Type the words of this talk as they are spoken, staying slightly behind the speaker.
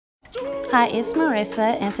Hi, it's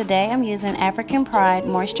Marissa, and today I'm using African Pride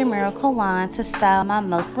Moisture Miracle line to style my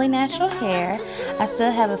mostly natural hair. I still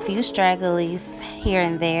have a few stragglies here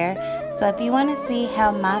and there, so if you want to see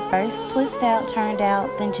how my first twist out turned out,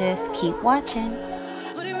 then just keep watching.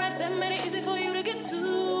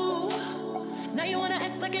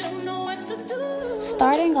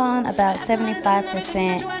 Starting on about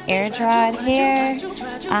 75% air dried hair,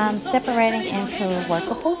 I'm separating into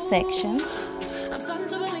workable sections.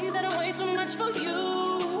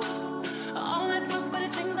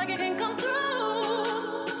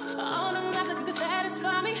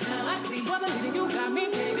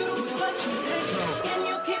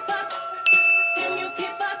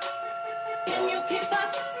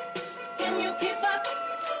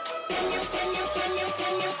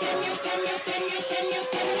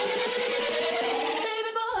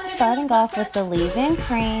 Starting off with the leave-in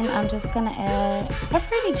cream, I'm just going to add a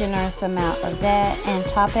pretty generous amount of that and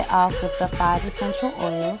top it off with the 5 essential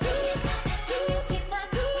oils.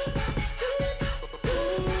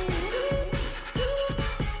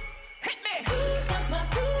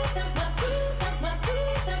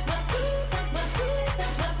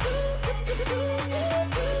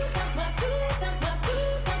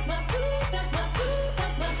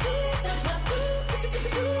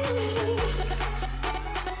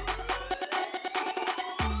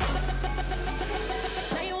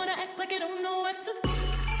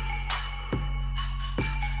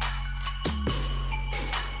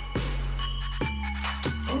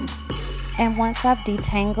 And once I've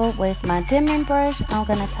detangled with my Denman brush, I'm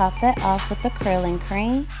going to top that off with the curling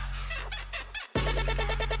cream.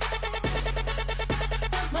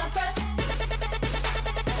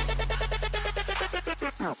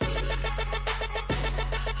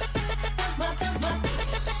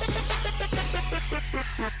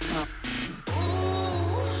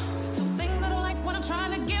 Two things I don't like when I'm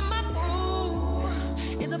trying to get my groove.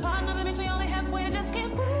 Is a partner that makes me only halfway, I just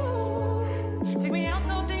can't prove. Take me out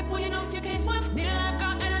so deep, well you know you can't swim. Need a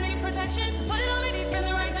lifeguard and I need protection to put it on me deep in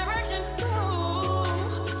the right direction. Ooh,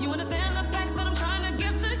 you understand the facts that I'm trying to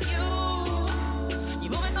give to you. You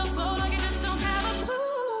moving so slow like you just don't have a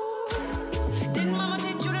clue. Didn't mama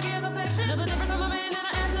teach you to give affection? Know the difference from a man and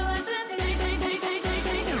an adolescent. Can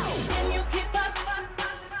you keep up?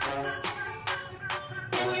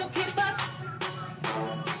 Can you keep up? Can you keep up? Can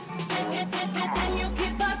you keep up? Can you keep up?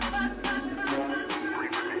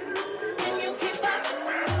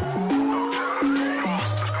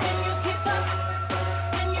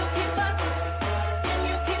 Can you keep up? Can you keep up?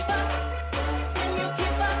 Can you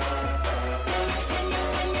keep up?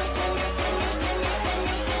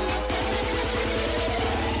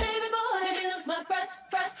 Baby boy, let me lose my breath.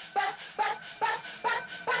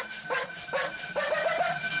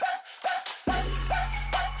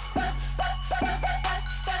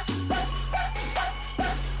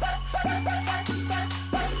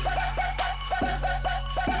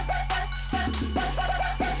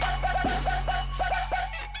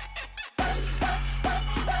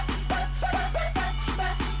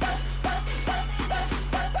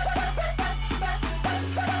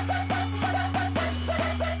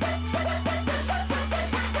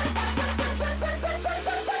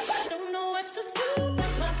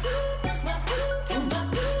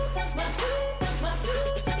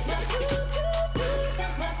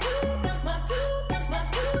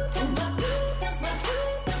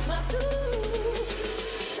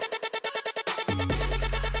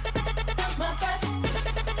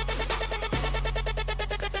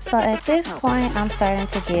 So at this point, I'm starting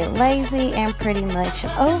to get lazy and pretty much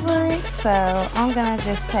over it. So I'm going to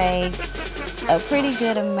just take a pretty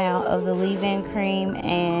good amount of the leave-in cream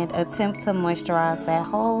and attempt to moisturize that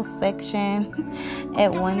whole section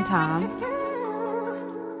at one time.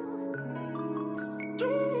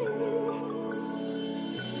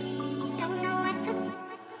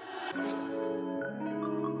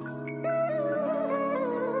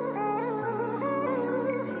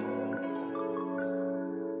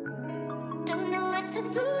 Don't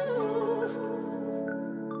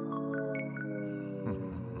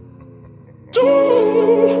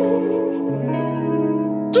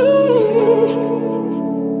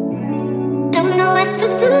know what to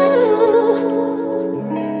do.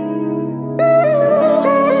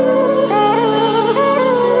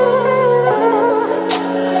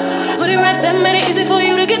 Put it right there, made it easy for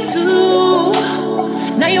you to get to.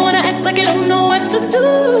 Now you wanna act like you don't know what to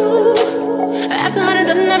do. After I done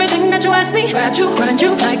done everything that you asked me, grabbed you, grind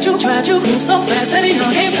you, liked you, tried you, move so fast, baby, no,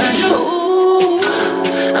 I can't find you. Ooh,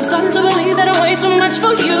 I'm starting to believe that I'm way too much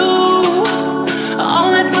for you.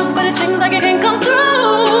 All that took, but it seems like it can't come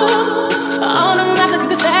through. All them lies that you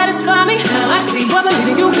could satisfy me. Now I see, I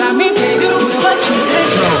believe you got me.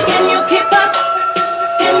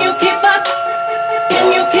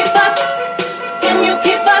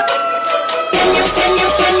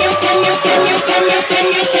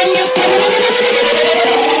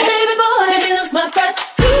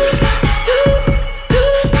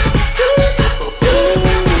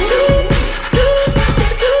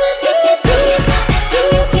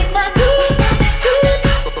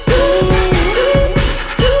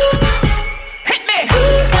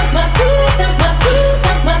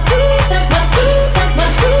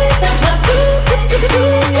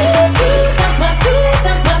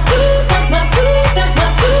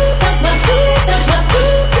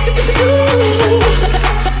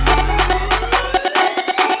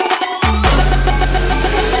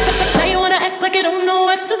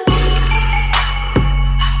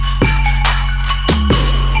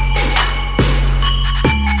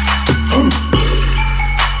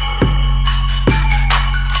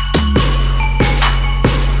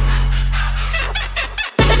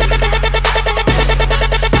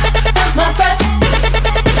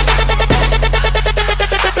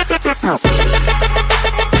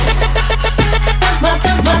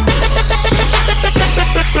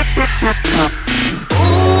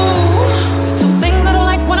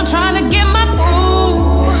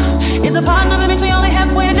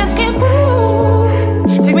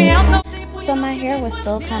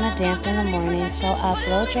 still kind of damp in the morning, so I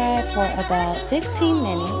blow dry for about 15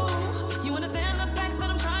 minutes. You understand the facts that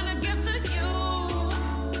I'm trying to give to you.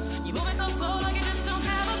 You're moving so slow like you just don't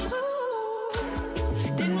have a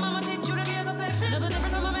clue. Didn't mama teach you to give affection? Know the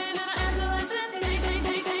difference from a man and an adolescent.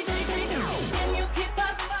 Can you keep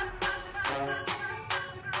up?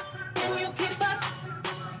 Can you keep up? Can you keep up?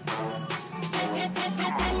 Can you keep up?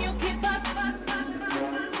 Can you keep up?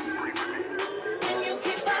 Can you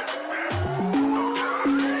keep up?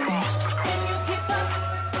 Can you keep up?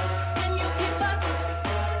 Can you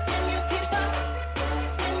keep up?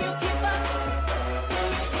 Can you keep up?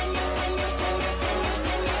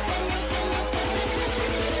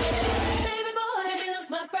 Baby boy, I lose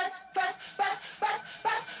my breath.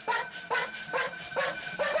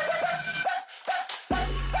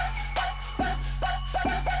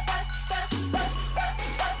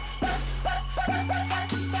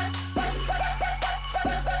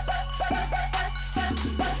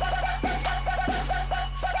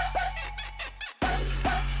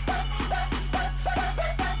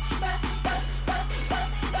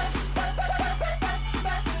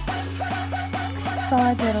 So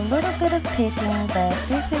I did a little bit of picking, but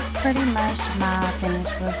this is pretty much my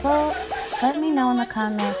finished result. Let me know in the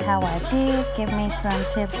comments how I did. Give me some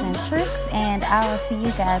tips and tricks, and I will see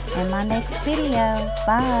you guys in my next video.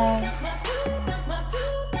 Bye.